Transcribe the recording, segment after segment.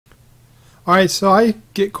All right, so I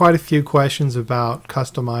get quite a few questions about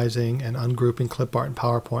customizing and ungrouping clip art in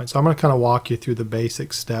PowerPoint. So I'm going to kind of walk you through the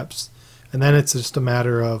basic steps, and then it's just a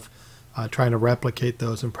matter of trying to replicate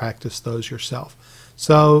those and practice those yourself.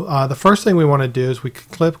 So the first thing we want to do is we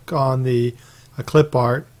click on the clip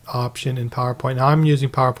art option in PowerPoint. Now I'm using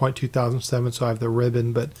PowerPoint 2007, so I have the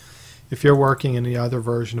ribbon, but if you're working in the other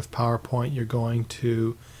version of PowerPoint, you're going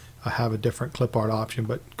to have a different clip art option.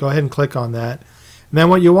 But go ahead and click on that. And then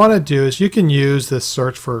what you want to do is you can use this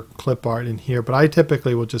search for clip art in here, but I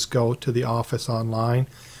typically will just go to the Office Online.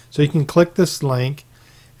 So you can click this link,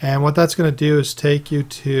 and what that's going to do is take you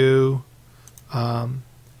to the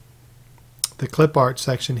clip art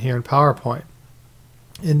section here in PowerPoint.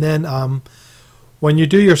 And then when you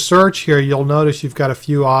do your search here, you'll notice you've got a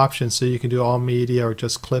few options. So you can do all media or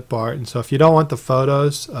just clip art. And so if you don't want the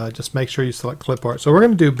photos, just make sure you select clip art. So we're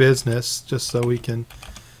going to do business just so we can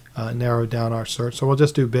narrow down our search. So we'll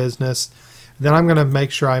just do business. Then I'm going to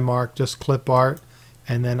make sure I mark just clip art,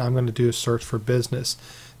 and then I'm going to do a search for business.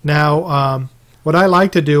 Now what I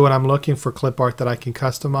like to do when I'm looking for clip art that I can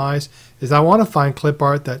customize is I want to find clip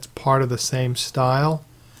art that's part of the same style.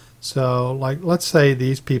 So like let's say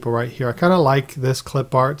these people right here, I kind of like this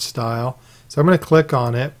clip art style, so I'm going to click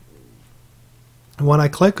on it, and when I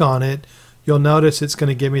click on it you'll notice it's going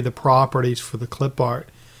to give me the properties for the clip art.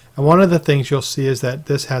 And one of the things you'll see is that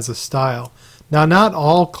this has a style. Now not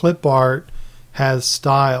all clip art has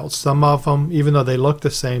styles. Some of them, even though they look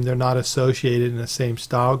the same, they're not associated in the same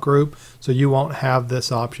style group, so you won't have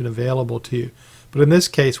this option available to you. But in this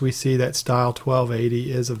case we see that style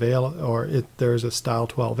 1280 is available, or there's a style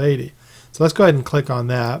 1280. So let's go ahead and click on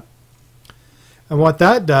that. And what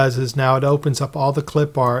that does is now it opens up all the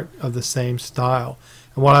clip art of the same style.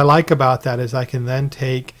 And what I like about that is I can then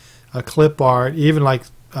take a clip art, even like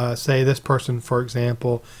say this person, for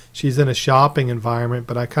example, she's in a shopping environment,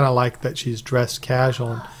 but I kind of like that she's dressed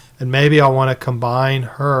casual, and maybe I want to combine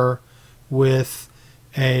her with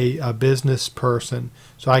a business person,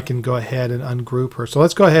 so I can go ahead and ungroup her. So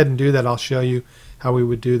let's go ahead and do that. I'll show you how we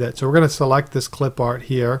would do that. So we're going to select this clip art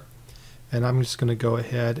here, and I'm just going to go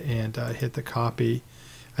ahead and hit the copy,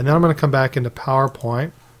 and then I'm going to come back into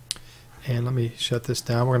PowerPoint, and let me shut this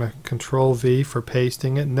down. We're going to Control V for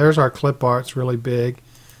pasting it, and there's our clip art. It's really big.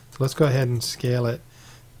 So let's go ahead and scale it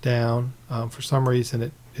down. For some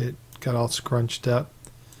reason it got all scrunched up.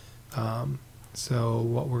 So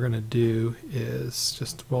what we're going to do is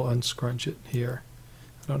just, we'll unscrunch it here.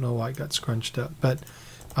 I don't know why it got scrunched up, but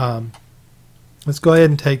let's go ahead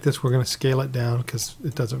and take this. We're going to scale it down because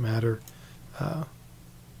it doesn't matter.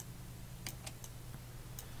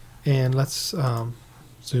 And let's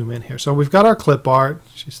zoom in here. So we've got our clip art.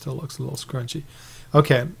 She still looks a little scrunchy.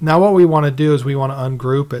 Okay, now what we want to do is we want to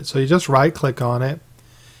ungroup it. So you just right click on it,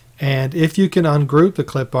 and if you can ungroup the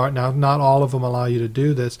clip art, now not all of them allow you to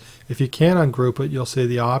do this, if you can ungroup it you'll see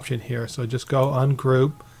the option here. So just go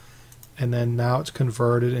ungroup, and then now it's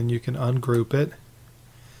converted and you can ungroup it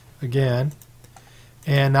again,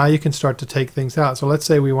 and now you can start to take things out. So let's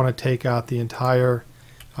say we want to take out the entire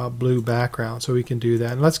blue background, so we can do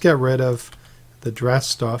that. And let's get rid of the dress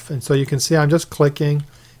stuff, and so you can see I'm just clicking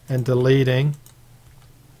and deleting,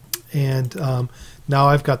 and now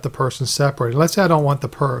I've got the person separated. Let's say I don't want the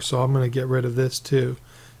purse, so I'm going to get rid of this too.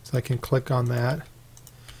 So I can click on that,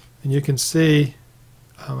 and you can see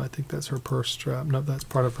I think that's her purse strap. No, that's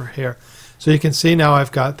part of her hair. So you can see now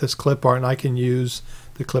I've got this clip art, and I can use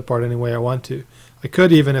the clip art any way I want to. I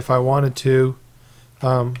could even, if I wanted to,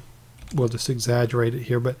 we'll just exaggerate it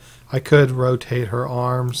here, but I could rotate her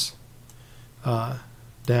arms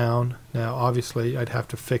down. Now obviously I'd have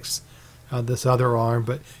to fix this other arm,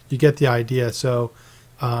 but you get the idea. So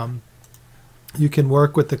you can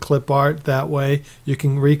work with the clip art that way. You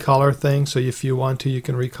can recolor things, so if you want to you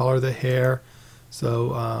can recolor the hair.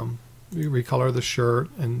 So you recolor the shirt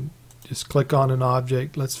and just click on an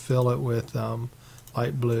object. Let's fill it with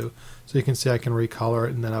light blue. So you can see I can recolor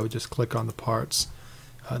it, and then I would just click on the parts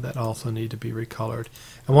that also need to be recolored.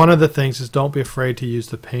 And one of the things is don't be afraid to use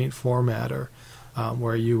the paint formatter,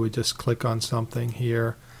 where you would just click on something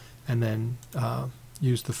here and then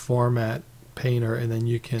use the format painter, and then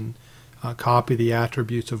you can copy the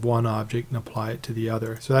attributes of one object and apply it to the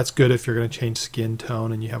other. So that's good if you're going to change skin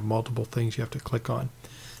tone and you have multiple things you have to click on.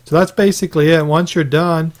 So that's basically it. Once you're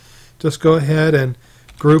done, just go ahead and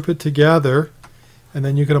group it together, and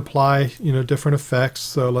then you can apply different effects.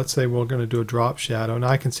 So let's say we're going to do a drop shadow. Now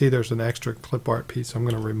I can see there's an extra clip art piece, so I'm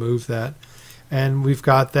going to remove that. And we've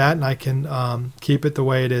got that, and I can keep it the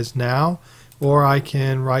way it is now, or I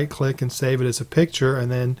can right click and save it as a picture,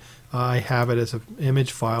 and then I have it as an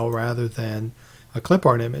image file rather than a clip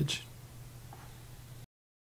art image.